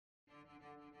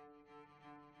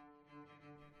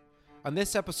On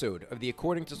this episode of the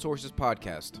According to Sources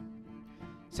podcast,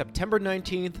 September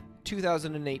 19th,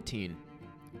 2018,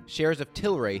 shares of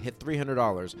Tilray hit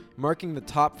 $300, marking the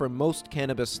top for most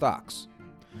cannabis stocks.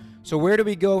 So where do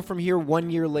we go from here 1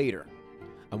 year later?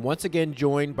 I'm once again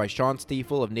joined by Sean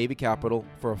Stiefel of Navy Capital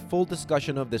for a full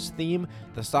discussion of this theme,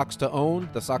 the stocks to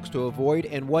own, the stocks to avoid,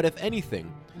 and what, if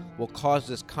anything, will cause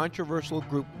this controversial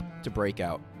group to break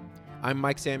out. I'm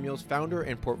Mike Samuels, founder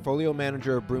and portfolio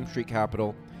manager of Broome Street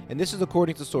Capital, and this is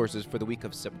According to Sources for the week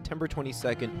of September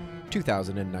 22nd,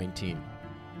 2019.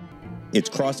 It's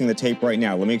crossing the tape right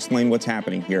now. Let me explain what's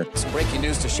happening here. Some breaking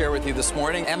news to share with you this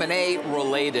morning, M&A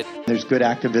related. There's good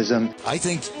activism. I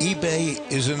think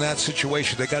eBay is in that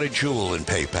situation. They got a jewel in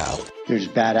PayPal. There's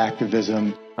bad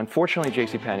activism. Unfortunately,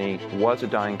 JCPenney was a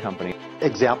dying company.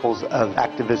 Examples of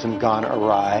activism gone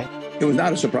awry. It was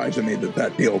not a surprise to me that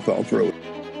that deal fell through.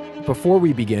 Before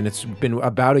we begin, it's been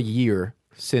about a year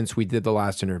since we did the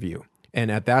last interview.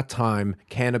 And at that time,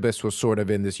 cannabis was sort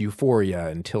of in this euphoria,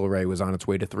 and Tilray was on its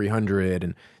way to 300.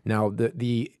 And now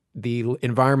the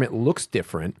environment looks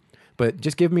different. But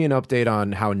just give me an update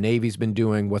on how Navy's been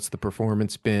doing, what's the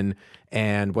performance been,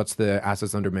 and what's the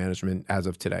assets under management as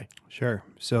of today. Sure.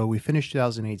 So we finished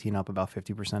 2018 up about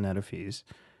 50% net of fees.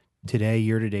 Today,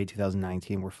 year to date,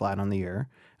 2019, we're flat on the year,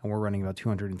 and we're running about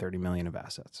 $230 million of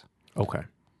assets. Okay.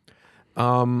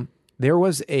 There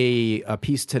was a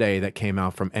piece today that came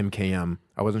out from MKM.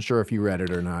 I wasn't sure if you read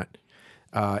it or not.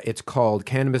 It's called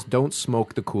 "Cannabis Don't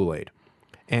Smoke the Kool-Aid,"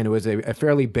 and it was a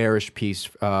fairly bearish piece.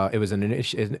 It was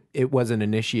an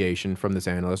initiation from this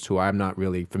analyst who I'm not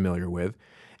really familiar with,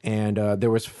 and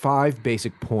there was 5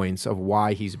 basic points of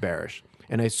why he's bearish.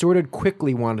 And I sort of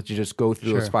quickly wanted to just go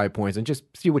through those 5 points and just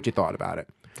see what you thought about it.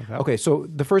 Okay, so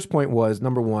the first point was,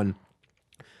 number one,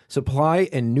 supply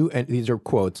and these are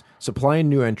quotes, supply and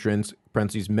new entrants,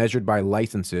 parentheses, measured by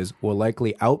licenses, will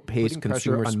likely outpace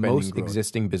consumer spending on most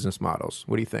existing business models.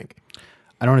 What do you think?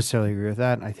 I don't necessarily agree with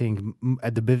that. I think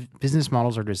the business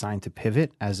models are designed to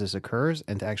pivot as this occurs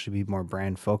and to actually be more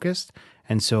brand focused.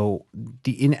 And so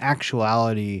in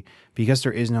actuality, because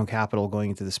there is no capital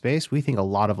going into the space, we think a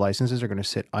lot of licenses are going to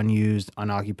sit unused,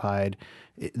 unoccupied.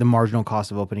 The marginal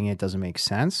cost of opening it doesn't make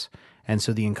sense. And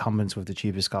so the incumbents with the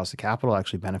cheapest cost of capital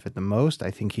actually benefit the most. I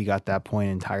think he got that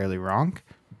point entirely wrong.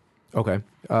 Okay.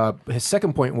 His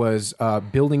second point was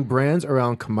building brands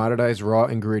around commoditized raw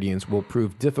ingredients will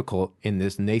prove difficult in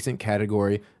this nascent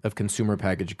category of consumer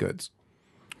packaged goods.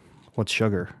 What's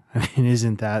sugar? I mean,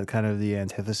 isn't that kind of the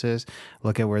antithesis?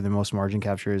 Look at where the most margin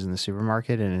capture is in the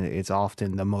supermarket, and it's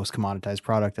often the most commoditized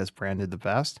product that's branded the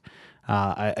best.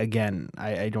 I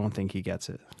don't think he gets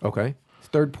it. Okay.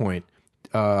 Third point.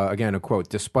 Again, a quote,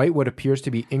 despite what appears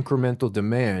to be incremental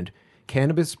demand,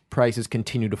 cannabis prices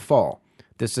continue to fall.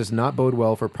 This does not bode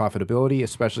well for profitability,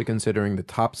 especially considering the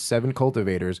top 7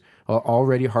 cultivators are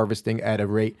already harvesting at a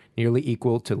rate nearly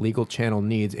equal to legal channel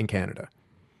needs in Canada.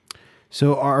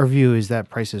 So our view is that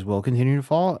prices will continue to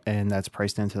fall, and that's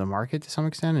priced into the market to some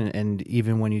extent. And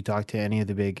even when you talk to any of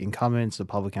the big incumbents, the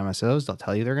public MSOs, they'll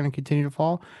tell you they're going to continue to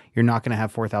fall. You're not going to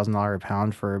have $4,000 a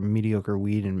pound for mediocre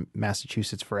weed in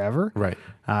Massachusetts forever. Right.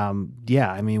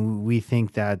 We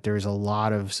think that there's a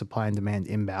lot of supply and demand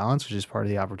imbalance, which is part of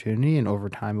the opportunity, and over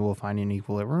time it will find an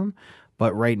equilibrium.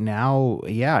 But right now,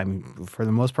 for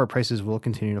the most part, prices will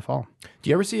continue to fall. Do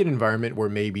you ever see an environment where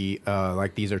maybe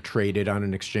like these are traded on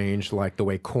an exchange like the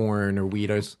way corn or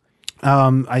wheat is?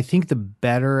 I think the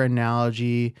better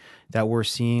analogy that we're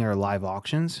seeing are live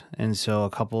auctions. And so a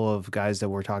couple of guys that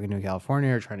we're talking to in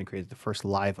California are trying to create the first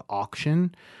live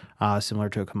auction, similar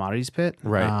to a commodities pit.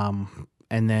 Right.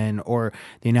 Or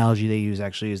the analogy they use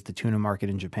actually is the tuna market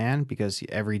in Japan, because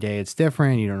every day it's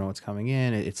different. You don't know what's coming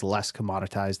in. It's less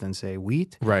commoditized than, say,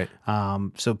 wheat. Right.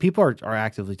 So people are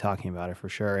actively talking about it for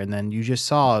sure. And then you just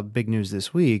saw big news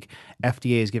this week.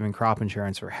 FDA is giving crop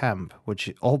insurance for hemp,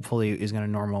 which hopefully is going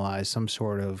to normalize some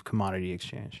sort of commodity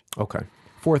exchange. Okay.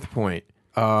 Fourth point.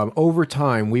 Over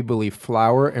time, we believe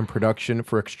flower and production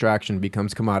for extraction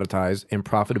becomes commoditized and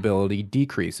profitability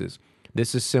decreases.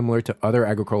 This is similar to other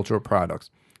agricultural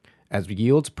products. As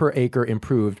yields per acre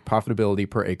improved, profitability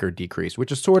per acre decreased,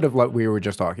 which is sort of what we were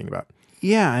just talking about.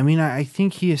 Yeah, I mean, I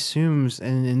think he assumes,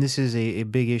 and this is a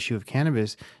big issue of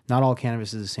cannabis, not all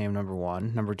cannabis is the same, number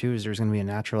one. Number two is there's going to be a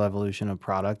natural evolution of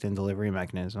product and delivery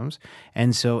mechanisms.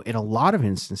 And so in a lot of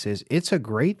instances, it's a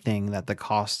great thing that the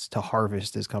cost to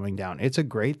harvest is coming down. It's a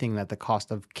great thing that the cost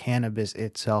of cannabis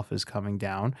itself is coming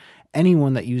down.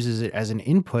 Anyone that uses it as an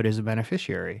input is a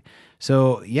beneficiary.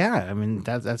 So yeah, I mean,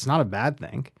 that's not a bad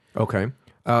thing. Okay.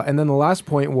 And then the last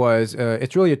point was,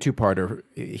 it's really a two-parter.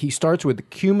 He starts with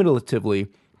cumulatively,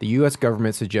 the U.S.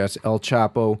 government suggests El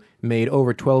Chapo made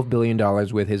over $12 billion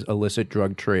with his illicit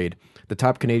drug trade. The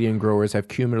top Canadian growers have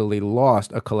cumulatively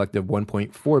lost a collective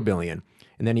 $1.4 billion.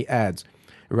 And then he adds,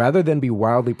 rather than be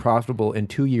wildly profitable in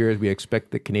 2 years, we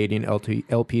expect the Canadian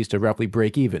LPs to roughly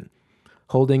break even.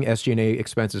 Holding SG&A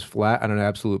expenses flat on an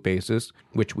absolute basis,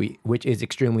 which is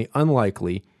extremely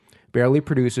unlikely, barely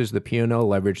produces the P&L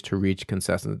leverage to reach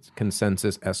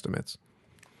consensus estimates.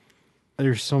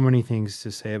 There's so many things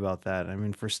to say about that. I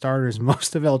mean, for starters,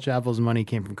 most of El Chapo's money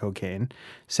came from cocaine.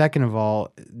 Second of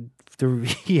all,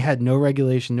 he had no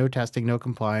regulation, no testing, no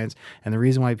compliance. And the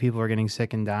reason why people are getting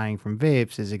sick and dying from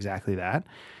vapes is exactly that.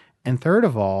 And third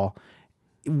of all,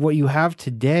 what you have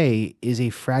today is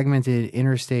a fragmented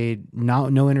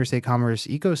no interstate commerce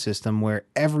ecosystem where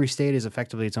every state is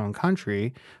effectively its own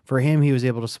country. For him, he was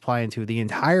able to supply into the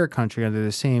entire country under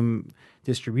the same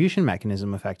distribution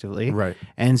mechanism effectively. Right.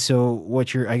 And so what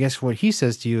he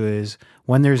says to you is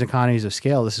when there's economies of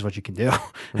scale, this is what you can do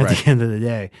at the end of the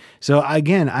day. So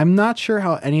again, I'm not sure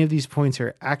how any of these points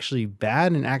are actually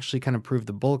bad and actually kind of prove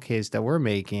the bull case that we're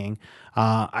making.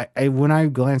 When I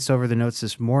glanced over the notes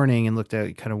this morning and looked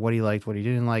at kind of what he liked, what he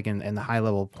didn't like, and the high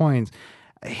level points,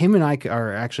 him and I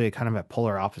are actually kind of at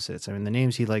polar opposites. I mean, the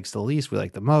names he likes the least, we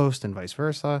like the most, and vice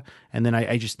versa. And then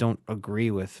I just don't agree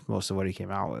with most of what he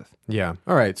came out with. Yeah.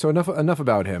 All right. So enough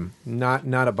about him.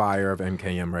 Not a buyer of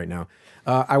MKM right now.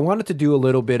 I wanted to do a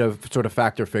little bit of sort of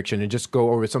fact or fiction and just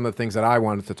go over some of the things that I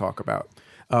wanted to talk about.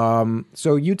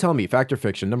 So you tell me, fact or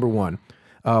fiction. Number one,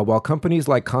 while companies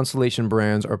like Constellation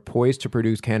Brands are poised to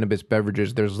produce cannabis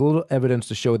beverages, there's little evidence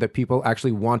to show that people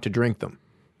actually want to drink them.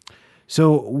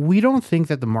 So we don't think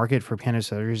that the market for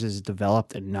cannabis beverages is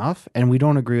developed enough, and we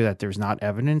don't agree that there's not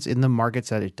evidence in the markets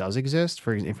that it does exist.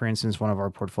 For instance, one of our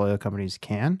portfolio companies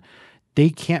they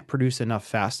can't produce enough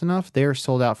fast enough. They are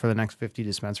sold out for the next 50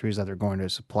 dispensaries that they're going to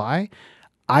supply.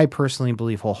 I personally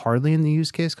believe wholeheartedly in the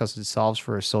use case because it solves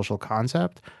for a social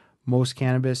concept. Most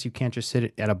cannabis, you can't just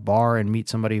sit at a bar and meet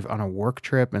somebody on a work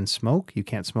trip and smoke. You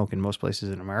can't smoke in most places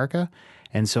in America.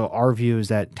 And so our view is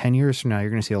that 10 years from now, you're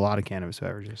going to see a lot of cannabis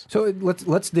beverages. So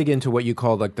let's dig into what you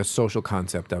call like the social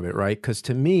concept of it, right? Because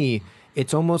to me,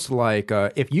 it's almost like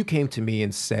if you came to me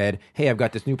and said, hey, I've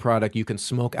got this new product, you can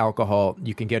smoke alcohol,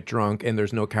 you can get drunk, and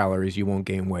there's no calories, you won't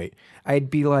gain weight. I'd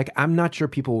be like, I'm not sure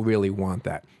people really want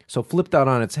that. So flipped out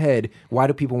on its head, why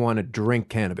do people want to drink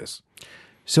cannabis?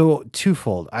 So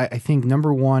twofold. I think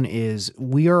number one is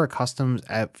we are accustomed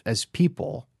as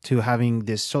people to having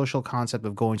this social concept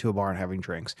of going to a bar and having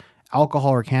drinks. Alcohol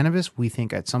or cannabis, we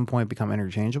think at some point become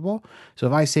interchangeable. So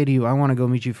if I say to you, I want to go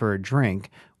meet you for a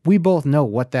drink, we both know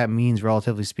what that means,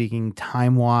 relatively speaking,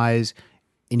 time-wise,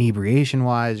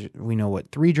 inebriation-wise. We know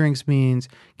what 3 drinks means.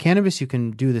 Cannabis, you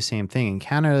can do the same thing. In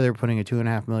Canada, they're putting a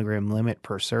 2.5 milligram limit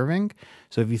per serving.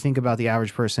 So if you think about the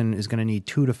average person is going to need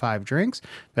 2 to 5 drinks,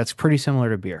 that's pretty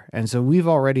similar to beer. And so we've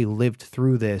already lived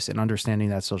through this and understanding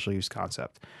that social use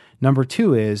concept. Number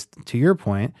 2 is, to your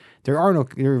point, there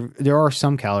are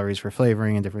some calories for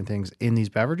flavoring and different things in these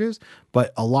beverages,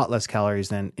 but a lot less calories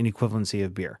than an equivalency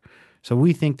of beer. So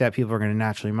we think that people are going to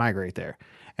naturally migrate there.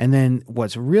 And then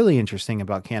what's really interesting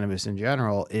about cannabis in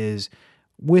general is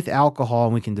with alcohol,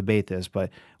 and we can debate this,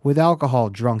 but with alcohol,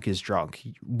 drunk is drunk.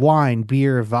 Wine,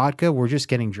 beer, vodka, we're just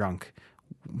getting drunk.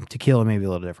 Tequila may be a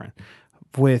little different.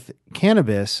 With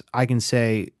cannabis, I can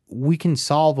say we can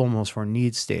solve almost for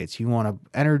need states. You want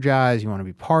to energize, you want to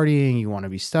be partying, you want to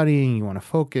be studying, you want to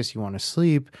focus, you want to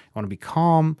sleep, you want to be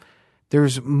calm.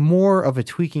 There's more of a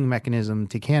tweaking mechanism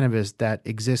to cannabis that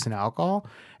exists in alcohol.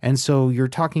 And so you're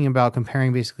talking about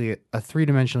comparing basically a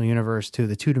 3-dimensional universe to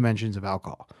the 2 dimensions of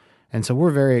alcohol. And so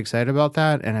we're very excited about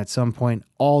that. And at some point,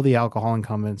 all the alcohol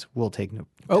incumbents will take note.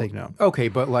 Okay,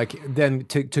 but like then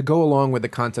to go along with the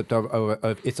concept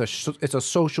of it's a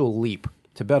social leap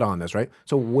to bet on this, right?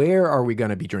 So where are we going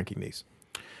to be drinking these?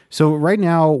 So right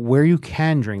now, where you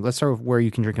can drink, let's start with where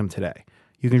you can drink them today.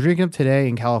 You can drink them today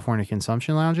in California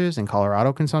consumption lounges and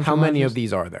Colorado consumption lounges. How many of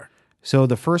these are there? So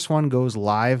the first one goes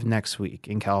live next week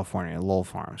in California, Lowell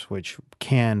Farms, which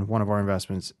one of our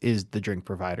investments, is the drink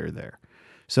provider there.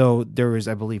 So there is,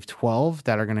 I believe, 12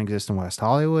 that are going to exist in West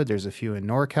Hollywood. There's a few in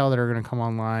NorCal that are going to come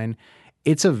online.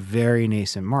 It's a very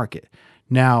nascent market.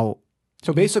 Now,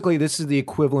 so basically, this is the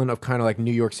equivalent of kind of like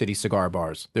New York City cigar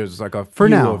bars. There's like a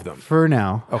few of them. For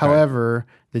now. Okay. However,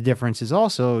 the difference is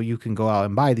also you can go out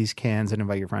and buy these cans and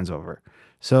invite your friends over.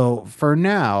 So for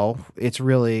now, it's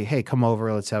really, hey, come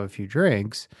over, let's have a few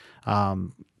drinks.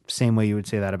 Same way you would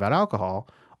say that about alcohol.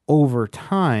 Over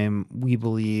time, we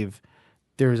believe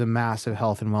there's a massive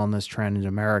health and wellness trend in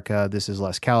America. This is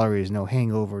less calories, no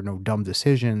hangover, no dumb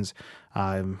decisions.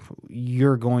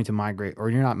 You're going to migrate,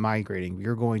 or you're not migrating.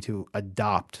 You're going to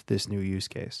adopt this new use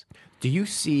case. Do you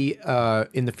see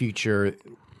in the future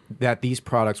that these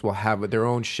products will have their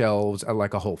own shelves at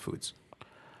like a Whole Foods?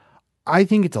 I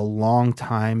think it's a long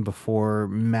time before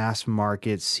mass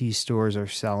market C-stores are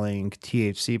selling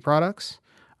THC products.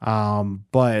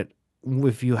 But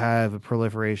if you have a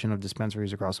proliferation of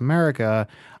dispensaries across America,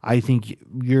 I think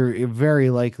you're very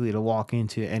likely to walk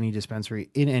into any dispensary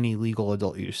in any legal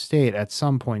adult use state at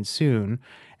some point soon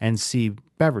and see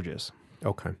beverages.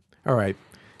 Okay. All right.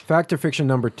 Fact or fiction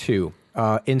number 2.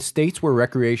 In states where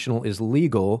recreational is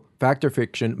legal, fact or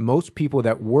fiction, most people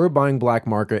that were buying black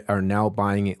market are now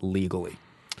buying it legally.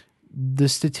 The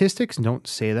statistics don't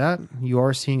say that. You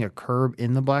are seeing a curb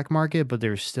in the black market, but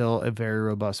there's still a very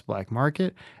robust black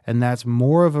market, and that's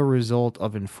more of a result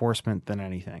of enforcement than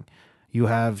anything. You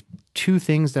have two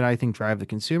things that I think drive the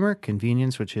consumer: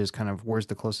 convenience, which is kind of where's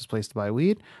the closest place to buy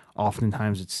weed.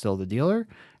 Oftentimes it's still the dealer.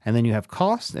 And then you have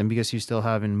cost, and because you still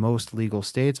have in most legal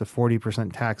states a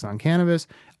 40% tax on cannabis,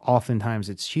 oftentimes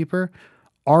it's cheaper.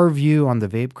 Our view on the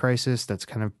vape crisis that's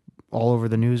kind of all over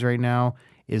the news right now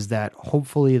is that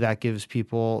hopefully that gives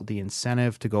people the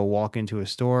incentive to go walk into a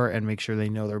store and make sure they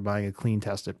know they're buying a clean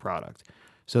tested product.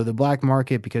 So the black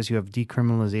market, because you have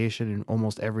decriminalization in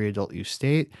almost every adult use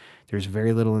state, there's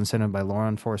very little incentive by law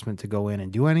enforcement to go in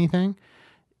and do anything.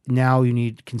 Now you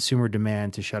need consumer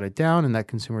demand to shut it down, and that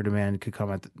consumer demand could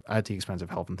come at the expense of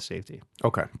health and safety.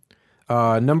 Okay.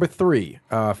 Number 3,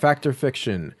 fact or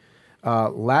fiction.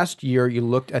 Last year, you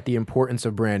looked at the importance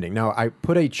of branding. Now, I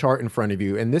put a chart in front of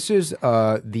you, and this is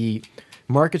the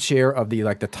market share of the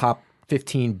top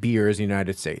 15 beers in the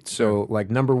United States. So, like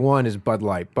number 1 is Bud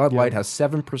Light. Bud Light has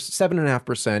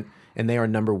 7.5%, and they are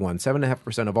number 1.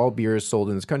 7.5% of all beers sold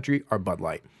in this country are Bud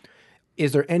Light.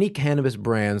 Is there any cannabis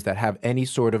brands that have any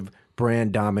sort of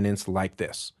brand dominance like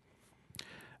this?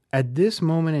 At this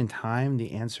moment in time,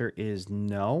 the answer is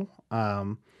no.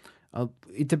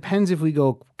 It depends if we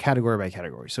go category by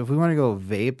category. So if we want to go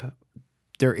vape,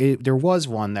 there was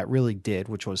one that really did,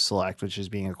 which was Select, which is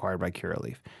being acquired by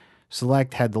Curaleaf.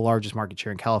 Select had the largest market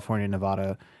share in California,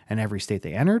 Nevada, and every state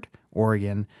they entered,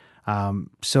 Oregon.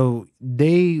 So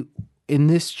they, in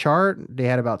this chart, they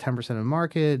had about 10% of the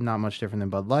market, not much different than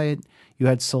Bud Light. You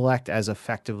had Select as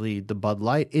effectively the Bud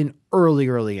Light in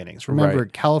early innings. Remember,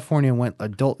 Right. California went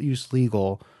adult use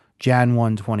legal Jan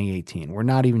 1, 2018. We're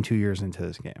not even 2 years into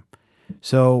this game.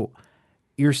 So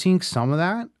you're seeing some of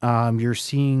that.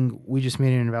 We just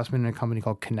made an investment in a company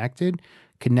called Connected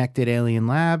Alien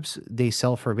Labs. They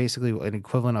sell for basically an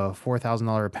equivalent of a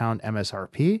 $4,000 a pound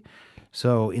MSRP.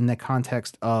 So in the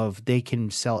context of they can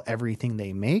sell everything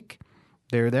they make,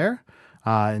 they're there,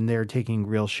 and they're taking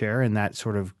real share in that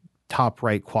sort of top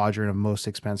right quadrant of most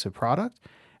expensive product.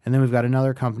 And then we've got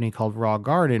another company called Raw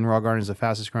Garden. Raw Garden is the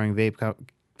fastest growing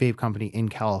vape company in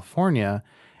California,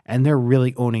 and they're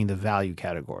really owning the value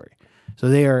category. So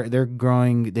they're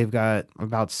growing. They've got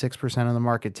about 6% of the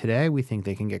market today. We think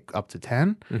they can get up to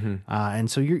 10. Mm-hmm. And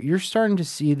so you're starting to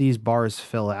see these bars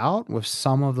fill out with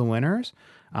some of the winners.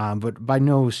 But by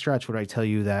no stretch would I tell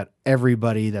you that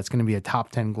everybody that's going to be a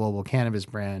top 10 global cannabis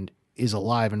brand is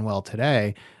alive and well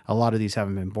today. A lot of these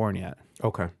haven't been born yet.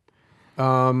 Okay.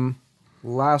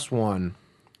 Last one.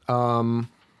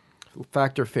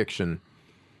 Fact or fiction?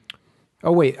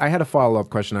 Oh, wait. I had a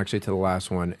follow-up question, actually, to the last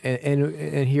one.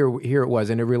 And here it was,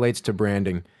 and it relates to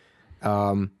branding.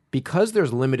 Because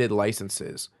there's limited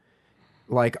licenses,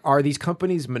 like, are these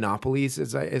companies monopolies,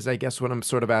 is I guess what I'm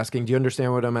sort of asking. Do you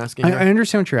understand what I'm asking here? I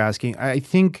understand what you're asking. I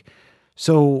think,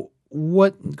 so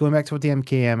going back to what the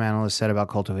MKM analyst said about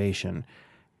cultivation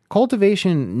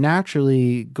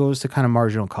naturally goes to kind of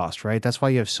marginal cost, right? That's why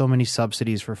you have so many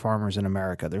subsidies for farmers in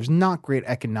America. There's not great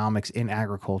economics in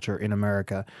agriculture in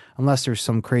America unless there's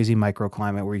some crazy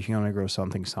microclimate where you can only grow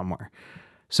something somewhere.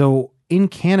 So in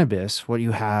cannabis, what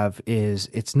you have is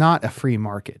it's not a free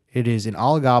market. It is an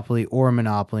oligopoly or a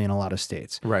monopoly in a lot of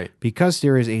states. Right. Because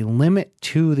there is a limit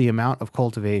to the amount of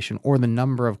cultivation or the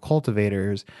number of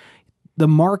cultivators, the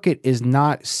market is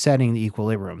not setting the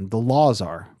equilibrium. The laws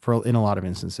are in a lot of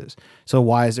instances. So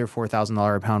why is there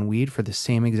 $4,000 a pound weed for the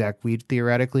same exact weed?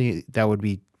 Theoretically, that would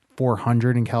be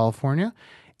 $400 in California.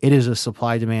 It is a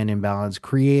supply-demand imbalance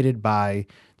created by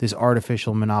this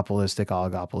artificial monopolistic,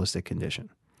 oligopolistic condition.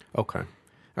 Okay.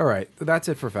 All right. That's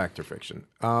it for fact or fiction.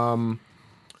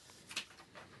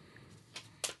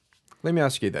 Let me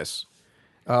ask you this.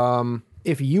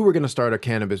 If you were going to start a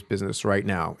cannabis business right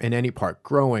now in any part,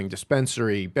 growing,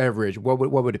 dispensary, beverage, what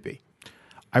would it be?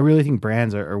 I really think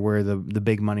brands are where the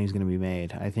big money is going to be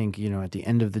made. I think, at the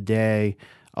end of the day,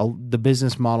 the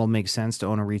business model makes sense to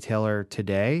own a retailer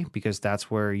today because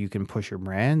that's where you can push your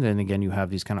brand. And again, you have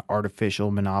these kind of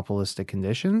artificial monopolistic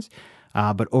conditions.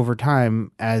 But over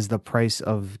time, as the price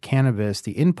of cannabis,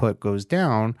 the input goes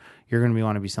down, you're going to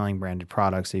want to be selling branded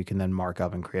products so you can then mark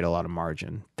up and create a lot of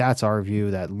margin. That's our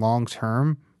view, that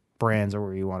long-term brands are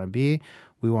where you want to be.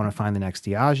 We want to find the next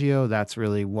Diageo. That's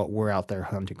really what we're out there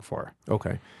hunting for.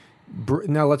 Okay.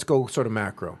 Now let's go sort of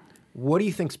macro. What do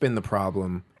you think's been the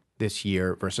problem this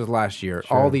year versus last year?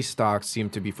 Sure. All these stocks seem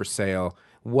to be for sale.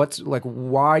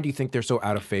 Why do you think they're so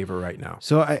out of favor right now?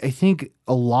 So I think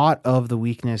a lot of the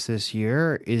weakness this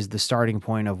year is the starting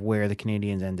point of where the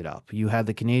Canadians ended up. You had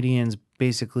the Canadians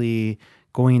basically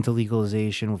going into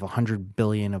legalization with $100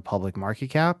 billion of public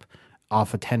market cap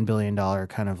off a $10 billion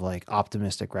kind of like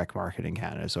optimistic rec market in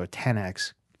Canada. So a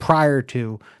 10x prior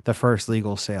to the first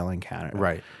legal sale in Canada.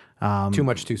 Right. Too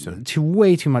much too soon.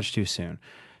 Way too much too soon.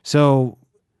 So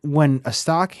when a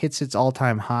stock hits its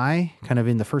all-time high kind of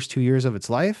in the first 2 years of its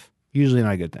life, usually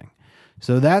not a good thing.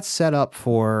 So that's set up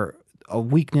for a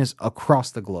weakness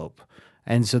across the globe.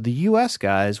 And so the US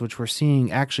guys, which we're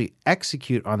seeing actually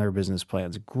execute on their business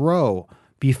plans, grow,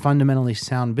 be fundamentally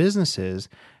sound businesses,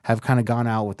 have kind of gone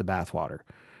out with the bathwater.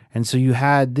 And so you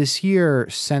had this year,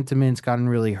 sentiment's gotten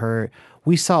really hurt.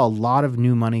 We saw a lot of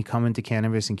new money come into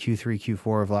cannabis in Q3,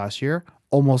 Q4 of last year.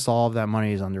 Almost all of that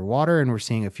money is underwater, and we're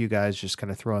seeing a few guys just kind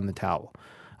of throw in the towel.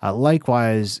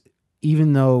 Likewise,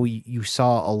 even though you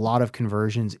saw a lot of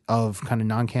conversions of kind of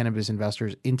non-cannabis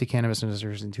investors into cannabis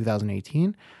investors in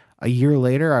 2018, a year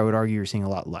later, I would argue you're seeing a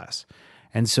lot less.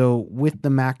 And so with the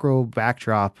macro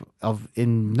backdrop of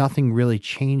nothing really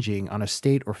changing on a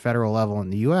state or federal level in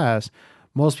the US,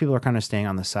 most people are kind of staying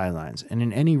on the sidelines. And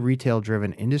in any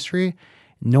retail-driven industry,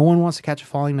 no one wants to catch a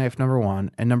falling knife, number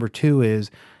one. And number two is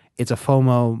it's a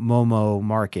FOMO, MOMO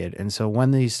market. And so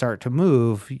when these start to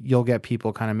move, you'll get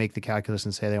people kind of make the calculus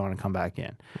and say they want to come back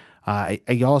in. I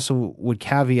also would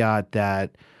caveat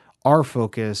that our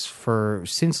focus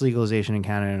since legalization in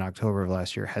Canada in October of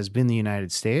last year has been the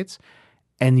United States.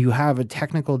 And you have a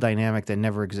technical dynamic that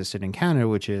never existed in Canada,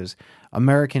 which is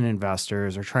American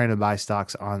investors are trying to buy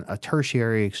stocks on a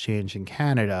tertiary exchange in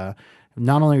Canada.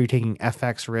 Not only are you taking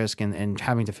FX risk and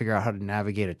having to figure out how to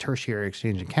navigate a tertiary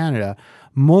exchange in Canada,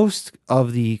 most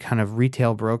of the kind of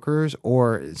retail brokers,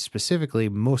 or specifically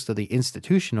most of the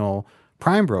institutional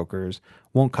prime brokers,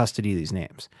 won't custody these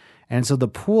names. And so the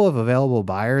pool of available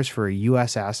buyers for a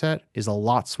U.S. asset is a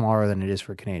lot smaller than it is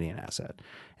for a Canadian asset.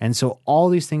 And so all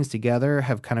these things together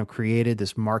have kind of created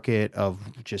this market of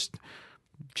just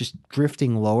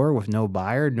drifting lower with no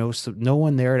buyer, no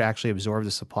one there to actually absorb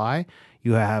the supply.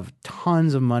 You have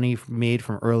tons of money made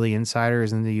from early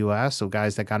insiders in the U.S., so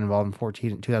guys that got involved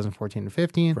in 2014 and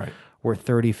 15, right, worth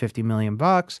 30, 50 million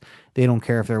bucks. They don't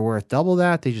care if they're worth double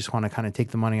that. They just want to kind of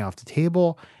take the money off the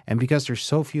table. And because there's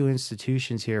so few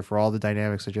institutions here for all the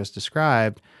dynamics I just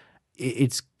described,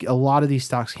 it's a lot of these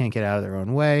stocks can't get out of their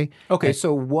own way. Okay,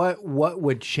 so what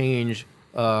would change?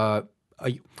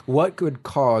 What could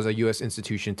cause a U.S.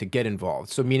 institution to get involved?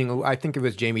 So, meaning, I think it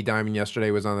was Jamie Dimon yesterday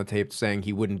was on the tape saying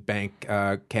he wouldn't bank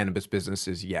cannabis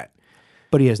businesses yet,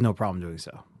 but he has no problem doing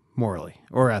so morally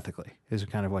or ethically. Is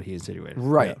kind of what he insinuated.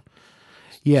 Right.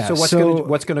 Yeah. So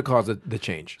what's going to cause the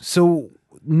change? So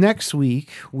next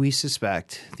week, we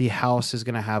suspect the House is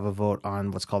going to have a vote on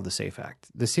what's called the SAFE Act.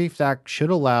 The SAFE Act should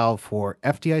allow for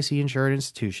FDIC-insured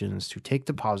institutions to take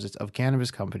deposits of cannabis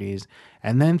companies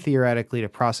and then theoretically to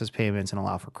process payments and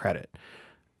allow for credit.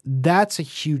 That's a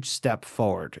huge step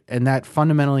forward, and that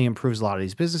fundamentally improves a lot of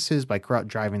these businesses by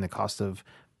driving the cost of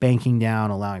banking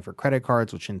down, allowing for credit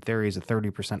cards, which in theory is a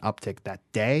 30% uptick that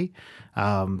day,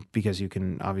 because you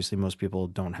can, obviously most people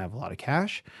don't have a lot of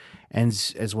cash, and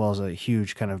as well as a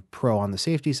huge kind of pro on the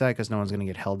safety side because no one's going to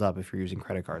get held up if you're using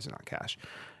credit cards and not cash.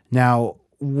 Now,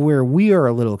 where we are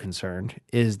a little concerned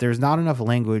is there's not enough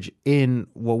language in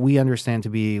what we understand to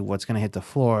be what's going to hit the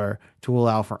floor to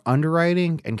allow for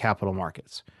underwriting and capital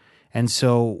markets. And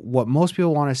so what most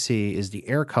people want to see is the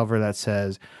air cover that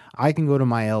says, I can go to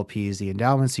my LPs, the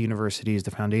endowments, the universities,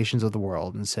 the foundations of the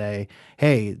world, and say,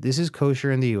 hey, this is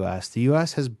kosher in the U.S. The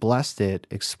U.S. has blessed it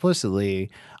explicitly.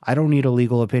 I don't need a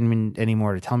legal opinion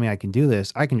anymore to tell me I can do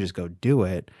this. I can just go do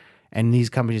it. And these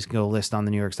companies can go list on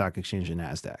the New York Stock Exchange and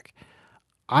NASDAQ.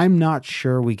 I'm not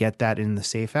sure we get that in the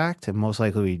SAFE Act, and most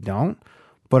likely we don't.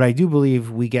 But I do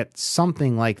believe we get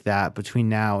something like that between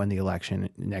now and the election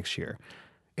next year.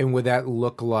 And would that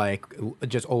look like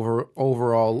just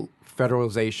overall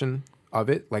federalization of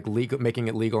it, like making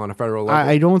it legal on a federal level?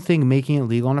 I don't think making it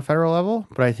legal on a federal level,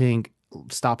 but I think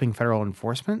stopping federal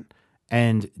enforcement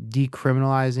And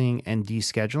decriminalizing and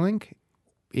descheduling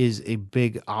is a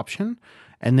big option.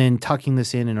 And then tucking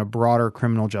this in a broader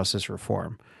criminal justice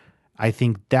reform. I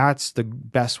think that's the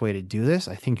best way to do this.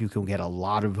 I think you can get a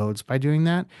lot of votes by doing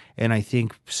that. And I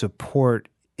think support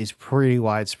is pretty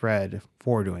widespread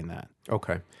for doing that.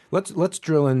 Okay. Let's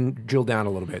drill down a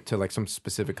little bit to like some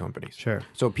specific companies. Sure.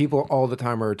 So people all the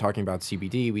time are talking about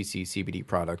CBD. We see CBD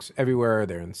products everywhere.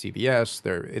 They're in CVS.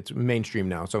 It's mainstream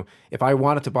now. So if I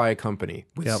wanted to buy a company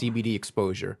with CBD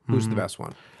exposure, who's the best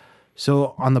one?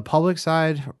 So on the public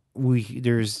side,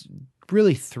 there's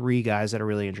really three guys that are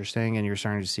really interesting, and you're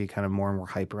starting to see kind of more and more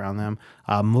hype around them.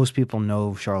 Most people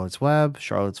know Charlotte's Web.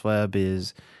 Charlotte's Web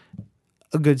is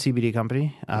a good CBD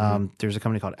company. There's a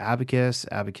company called Abacus.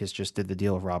 Abacus just did the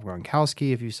deal with Rob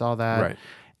Gronkowski, if you saw that. Right.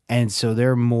 And so they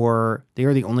are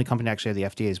the only company actually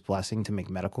have the FDA's blessing to make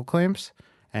medical claims.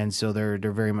 And so they're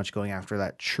very much going after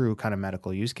that true kind of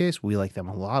medical use case. We like them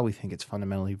a lot. We think it's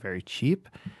fundamentally very cheap.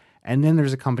 And then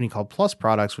there's a company called Plus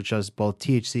Products, which does both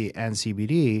THC and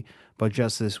CBD, but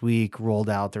just this week rolled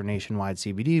out their nationwide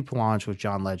CBD launch with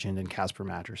John Legend and Casper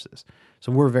Mattresses.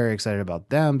 So we're very excited about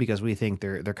them because we think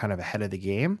they're kind of ahead of the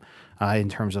game in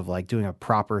terms of like doing a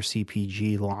proper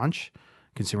CPG launch,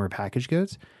 consumer packaged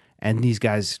goods. And these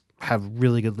guys have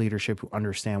really good leadership who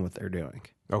understand what they're doing.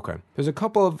 Okay. There's a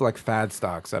couple of like fad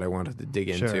stocks that I wanted to dig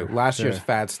into. Sure, Last year's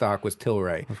fad stock was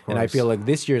Tilray. And I feel like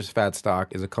this year's fad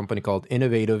stock is a company called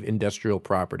Innovative Industrial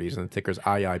Properties, and the ticker's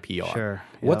IIPR. Sure.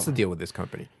 What's the deal with this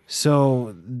company?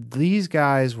 So these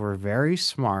guys were very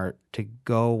smart to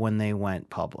go when they went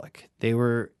public. They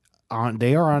are on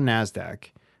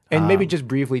NASDAQ. And maybe just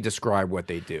briefly describe what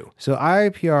they do. So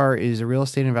IIPR is a real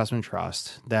estate investment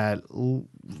trust that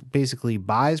basically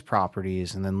buys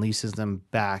properties and then leases them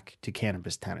back to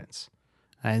cannabis tenants.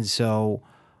 And so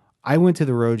I went to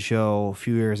the roadshow a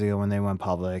few years ago when they went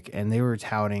public, and they were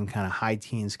touting kind of high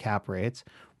teens cap rates,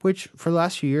 which for the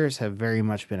last few years have very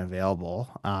much been available.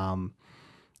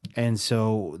 And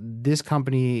so this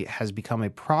company has become a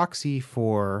proxy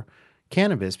for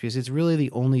cannabis because it's really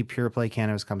the only pure play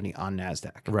cannabis company on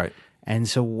NASDAQ. Right. And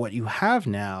so what you have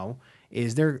now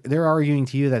is they're arguing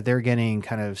to you that they're getting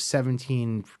kind of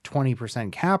 17,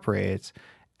 20% cap rates,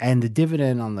 and the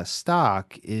dividend on the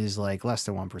stock is like less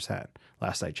than 1%,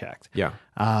 last I checked. Yeah.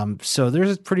 So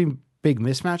there's a pretty big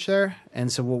mismatch there.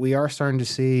 And so what we are starting to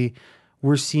see,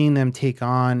 we're seeing them take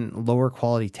on lower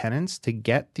quality tenants to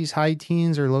get these high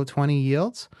teens or low 20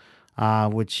 yields.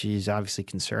 Which is obviously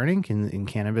concerning in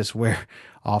cannabis, where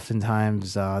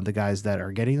oftentimes the guys that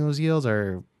are getting those yields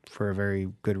are for a very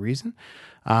good reason.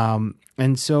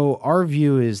 And so our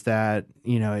view is that,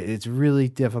 it's really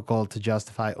difficult to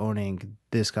justify owning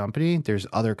this company. There's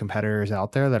other competitors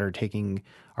out there that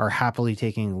are happily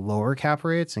taking lower cap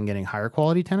rates and getting higher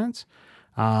quality tenants.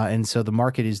 And so the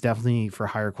market is definitely for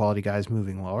higher quality guys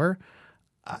moving lower.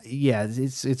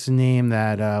 It's a name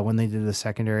that when they did the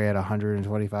secondary at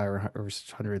 125 or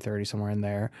 130, somewhere in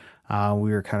there, we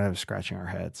were kind of scratching our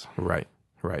heads. Right.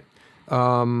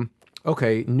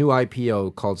 Okay, new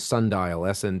IPO called Sundial,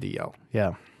 SNDL.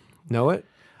 Yeah. Know it?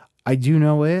 I do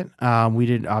know it. We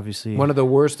did obviously... One of the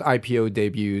worst IPO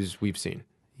debuts we've seen.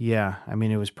 Yeah, I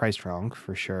mean, it was priced wrong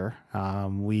for sure. That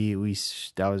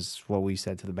was what we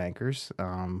said to the bankers.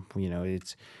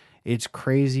 It's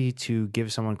crazy to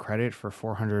give someone credit for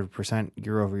 400%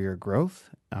 year-over-year growth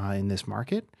in this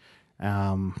market,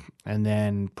 and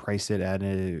then price it at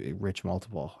a rich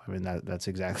multiple. I mean, that's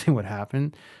exactly what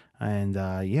happened. And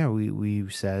we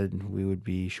said we would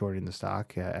be shorting the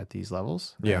stock at these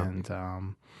levels. Yeah.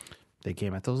 And they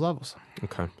came at those levels.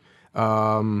 Okay.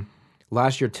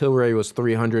 Last year, Tilray was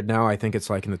 300. Now I think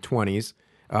it's like in the 20s.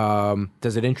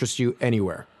 Does it interest you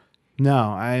anywhere? No,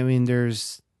 I mean,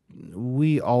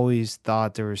 we always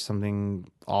thought there was something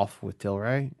off with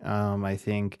Tilray. I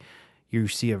think you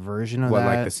see a version of that.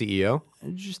 Like the CEO?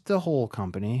 Just the whole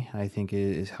company, I think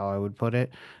is how I would put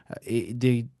it.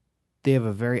 They have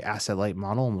a very asset-light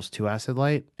model, almost too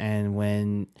asset-light. And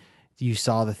when you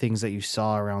saw the things that you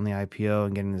saw around the IPO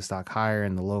and getting the stock higher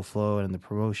and the low flow and the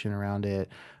promotion around it,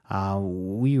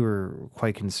 we were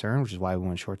quite concerned, which is why we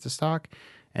went short the stock.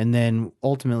 And then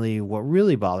ultimately what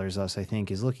really bothers us, I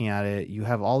think, is looking at it. You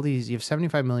have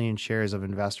 75 million shares of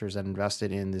investors that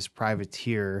invested in this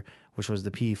privateer, which was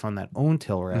the PE fund that owned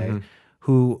Tilray,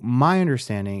 who, my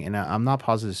understanding, and I'm not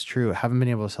positive it's true, haven't been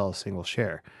able to sell a single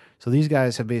share. So these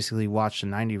guys have basically watched a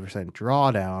 90%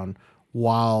 drawdown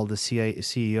while the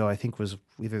CEO, I think, was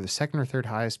either the second or third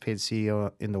highest paid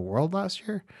CEO in the world last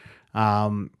year.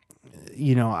 I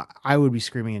would be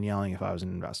screaming and yelling if I was an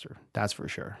investor. That's for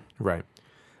sure. Right.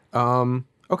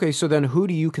 Okay, so then who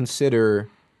do you consider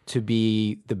to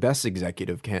be the best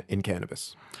executive in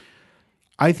cannabis?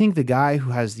 I think the guy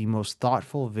who has the most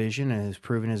thoughtful vision and has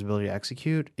proven his ability to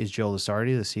execute is Joe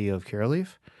Lusardi, the CEO of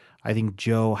Curaleaf. I think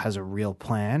Joe has a real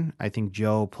plan. I think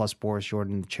Joe plus Boris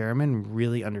Jordan, the chairman,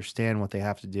 really understand what they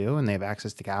have to do, and they have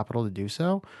access to capital to do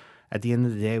so. At the end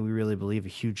of the day, we really believe a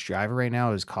huge driver right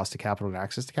now is cost of capital and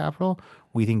access to capital.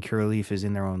 We think Curaleaf is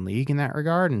in their own league in that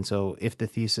regard. And so if the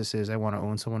thesis is I want to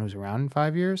own someone who's around in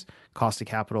 5 years, cost of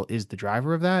capital is the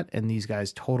driver of that. And these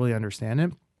guys totally understand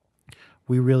it.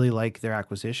 We really like their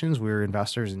acquisitions. We were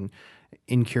investors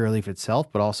in Curaleaf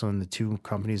itself, but also in the two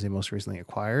companies they most recently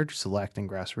acquired, Select and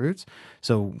Grassroots.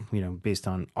 So, based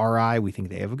on our eye, we think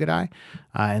they have a good eye.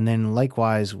 And then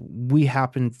likewise, we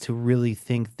happen to really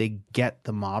think they get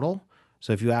the model.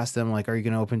 So if you ask them, like, are you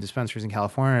going to open dispensaries in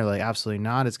California? They're like, absolutely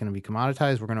not. It's going to be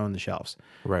commoditized. We're going to own the shelves.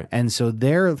 Right. And so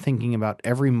they're thinking about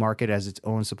every market as its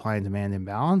own supply and demand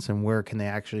imbalance and where can they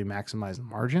actually maximize the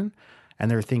margin. And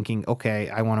they're thinking,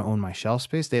 okay, I want to own my shelf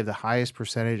space. They have the highest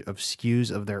percentage of SKUs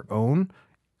of their own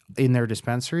in their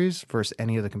dispensaries versus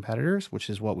any of the competitors, which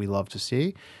is what we love to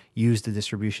see. Use the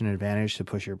distribution advantage to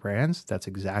push your brands. That's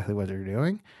exactly what they're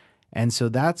doing. And so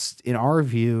that's, in our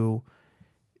view,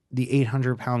 the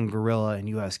 800-pound gorilla in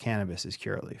U.S. cannabis is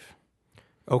Curaleaf.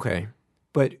 Okay.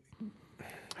 But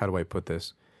how do I put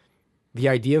this? The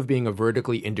idea of being a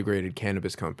vertically integrated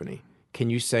cannabis company, can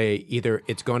you say either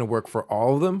it's going to work for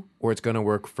all of them or it's going to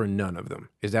work for none of them?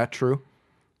 Is that true?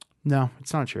 No,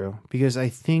 it's not true, because I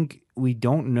think we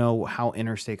don't know how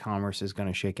interstate commerce is going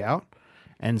to shake out.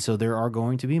 And so there are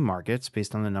going to be markets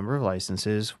based on the number of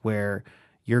licenses where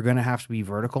you're going to have to be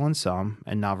vertical in some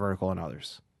and not vertical in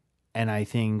others. And I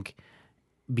think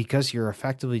because you're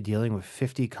effectively dealing with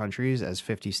 50 countries as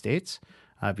 50 states,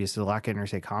 because of the lack of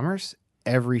interstate commerce,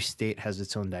 every state has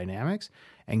its own dynamics.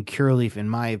 And Curaleaf, in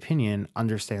my opinion,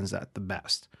 understands that the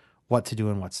best, what to do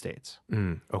in what states.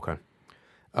 Okay.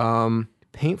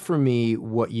 Paint for me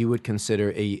what you would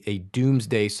consider a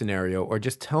doomsday scenario, or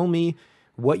just tell me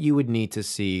what you would need to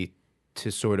see to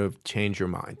sort of change your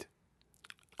mind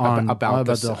about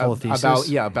the whole thesis.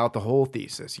 About the whole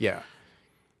thesis. Yeah.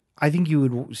 I think you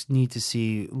would need to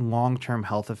see long-term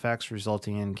health effects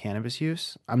resulting in cannabis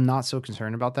use. I'm not so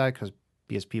concerned about that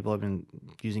because people have been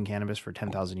using cannabis for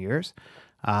 10,000 years.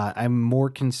 I'm more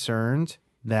concerned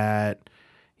that,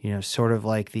 sort of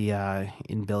like the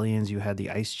in Billions, you had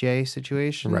the Ice J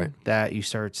situation, right? That you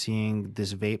start seeing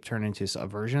this vape turn into a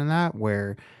version of that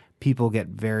where people get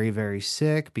very, very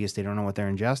sick because they don't know what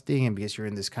they're ingesting, and because you're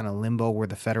in this kind of limbo where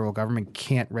the federal government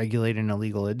can't regulate an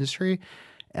illegal industry.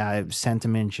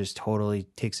 Sentiment just totally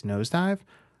takes a nosedive.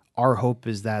 Our hope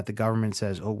is that the government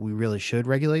says, oh, we really should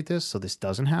regulate this so this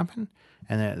doesn't happen.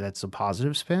 And that's a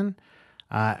positive spin.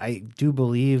 I do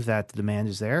believe that the demand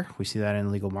is there. We see that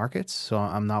in legal markets. So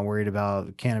I'm not worried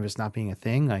about cannabis not being a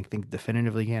thing. I think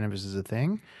definitively cannabis is a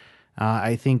thing.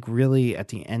 I think really at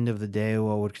the end of the day,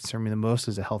 what would concern me the most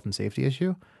is a health and safety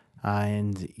issue.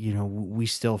 And we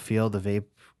still feel the vape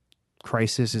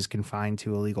crisis is confined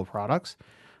to illegal products.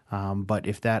 But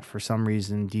if that for some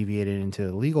reason deviated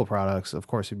into legal products, of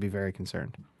course, we'd be very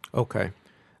concerned. Okay.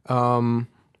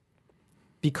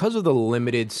 Because of the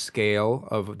limited scale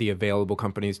of the available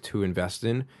companies to invest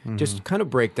in, just kind of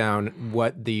break down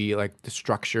what the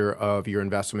structure of your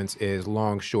investments is: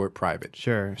 long, short, private.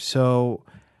 Sure. So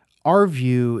our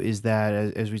view is that,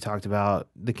 as we talked about,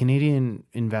 the Canadian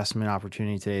investment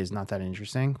opportunity today is not that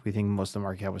interesting. We think most of the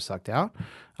market cap was sucked out.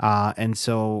 And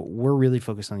so we're really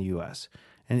focused on the U.S.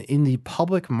 And in the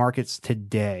public markets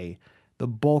today, the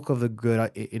bulk of the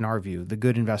good, in our view, the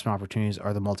good investment opportunities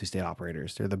are the multi-state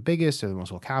operators. They're the biggest, they're the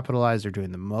most well capitalized, they're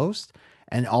doing the most.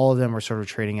 And all of them are sort of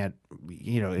trading at,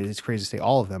 it's crazy to say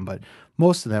all of them, but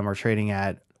most of them are trading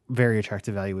at very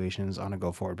attractive valuations on a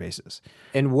go-forward basis.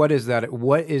 And what is that?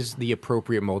 What is the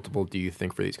appropriate multiple, do you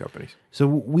think, for these companies? So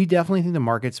we definitely think the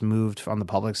market's moved on the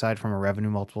public side from a revenue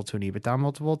multiple to an EBITDA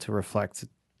multiple to reflect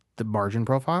the margin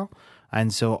profile.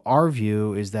 And so our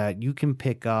view is that you can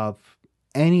pick up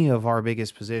any of our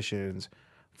biggest positions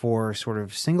for sort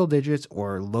of single digits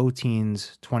or low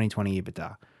teens 2020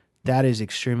 EBITDA. That is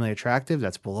extremely attractive.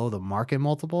 That's below the market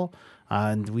multiple.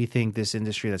 And we think this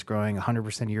industry that's growing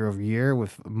 100% year over year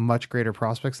with much greater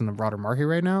prospects in the broader market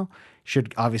right now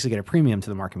should obviously get a premium to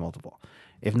the market multiple,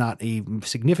 if not a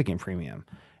significant premium.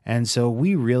 And so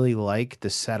we really like the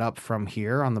setup from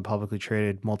here on the publicly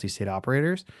traded multi-state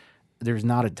operators. There's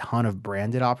not a ton of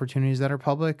branded opportunities that are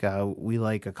public. We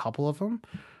like a couple of them.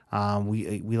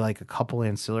 We like a couple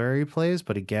ancillary plays,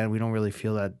 but again, we don't really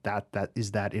feel that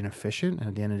is that inefficient. And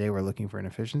at the end of the day, we're looking for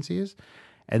inefficiencies.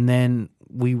 And then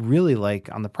we really like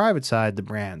on the private side, the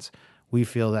brands. We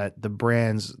feel that the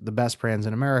best brands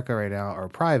in America right now are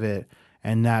private.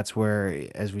 And that's where,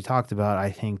 as we talked about, I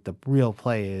think the real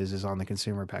play is on the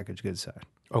consumer packaged goods side.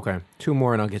 Okay, two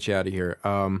more and I'll get you out of here.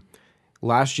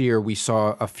 Last year, we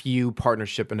saw a few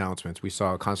partnership announcements. We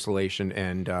saw Constellation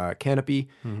and Canopy,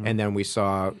 and then we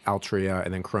saw Altria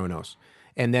and then Kronos.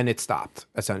 And then it stopped,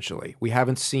 essentially. We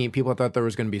haven't seen, people thought there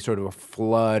was going to be sort of a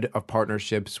flood of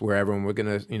partnerships where everyone was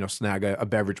going to, snag a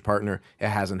beverage partner. It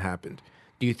hasn't happened.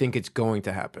 Do you think it's going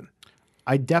to happen?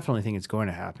 I definitely think it's going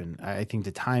to happen. I think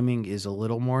the timing is a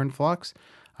little more in flux.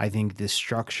 I think the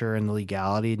structure and the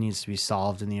legality needs to be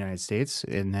solved in the United States.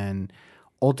 And then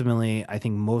ultimately, I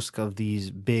think most of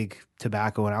these big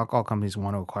tobacco and alcohol companies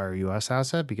want to acquire a U.S.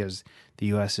 asset because the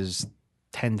U.S. is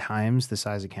 10 times the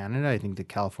size of Canada. I think the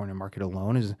California market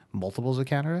alone is multiples of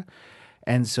Canada.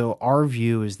 And so our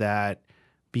view is that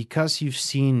because you've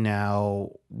seen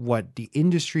now what the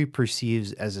industry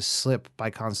perceives as a slip by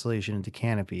Constellation into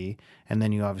Canopy, and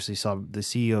then you obviously saw the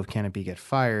CEO of Canopy get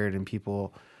fired and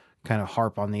people kind of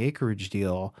harp on the acreage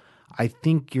deal, I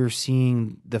think you're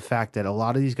seeing the fact that a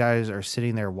lot of these guys are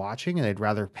sitting there watching and they'd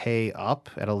rather pay up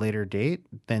at a later date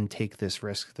than take this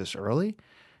risk this early.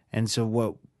 And so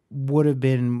what would have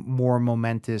been more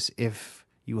momentous if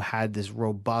you had this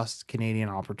robust Canadian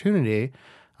opportunity,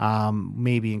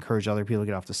 maybe encourage other people to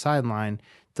get off the sideline,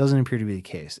 doesn't appear to be the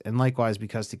case. And likewise,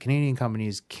 because the Canadian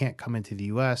companies can't come into the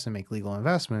U.S. and make legal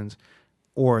investments,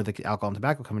 or the alcohol and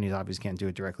tobacco companies obviously can't do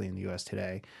it directly in the U.S.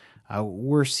 today,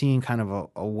 we're seeing kind of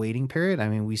a waiting period. I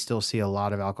mean, we still see a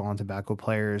lot of alcohol and tobacco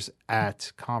players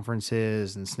at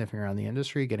conferences and sniffing around the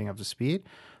industry, getting up to speed.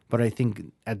 But I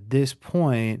think at this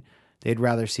point, they'd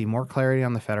rather see more clarity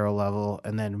on the federal level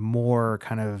and then more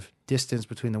kind of distance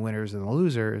between the winners and the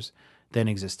losers than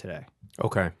exists today.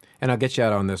 Okay. And I'll get you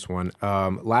out on this one.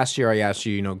 Last year, I asked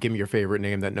you, give me your favorite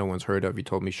name that no one's heard of. You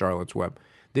told me Charlotte's Web.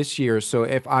 This year, so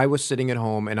if I was sitting at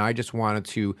home and I just wanted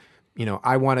to,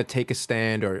 I want to take a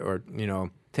stand or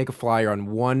take a flyer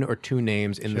on one or two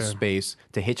names in the space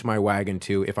to hitch my wagon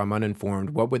to if I'm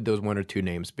uninformed, what would those one or two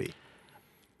names be?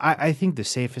 I think the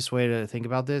safest way to think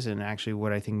about this, and actually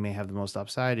what I think may have the most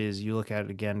upside, is you look at,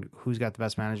 again, who's got the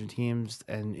best management teams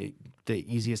and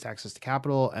the easiest access to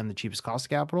capital and the cheapest cost of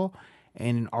capital.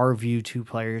 And in our view, two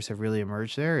players have really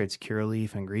emerged there. It's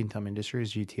Curaleaf and Green Thumb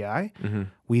Industries, GTI. Mm-hmm.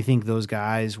 We think those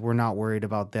guys, we're not worried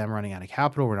about them running out of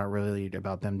capital. We're not really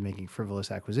about them making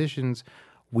frivolous acquisitions.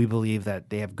 We believe that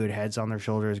they have good heads on their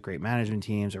shoulders, great management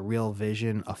teams, a real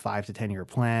vision, a 5 to 10 year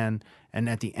plan. And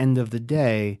at the end of the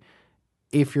day,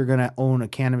 if you're going to own a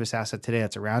cannabis asset today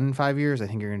that's around in 5 years, I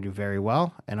think you're going to do very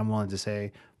well. And I'm willing to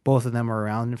say both of them are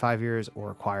around in 5 years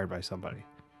or acquired by somebody.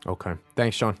 Okay.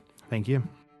 Thanks, Sean. Thank you.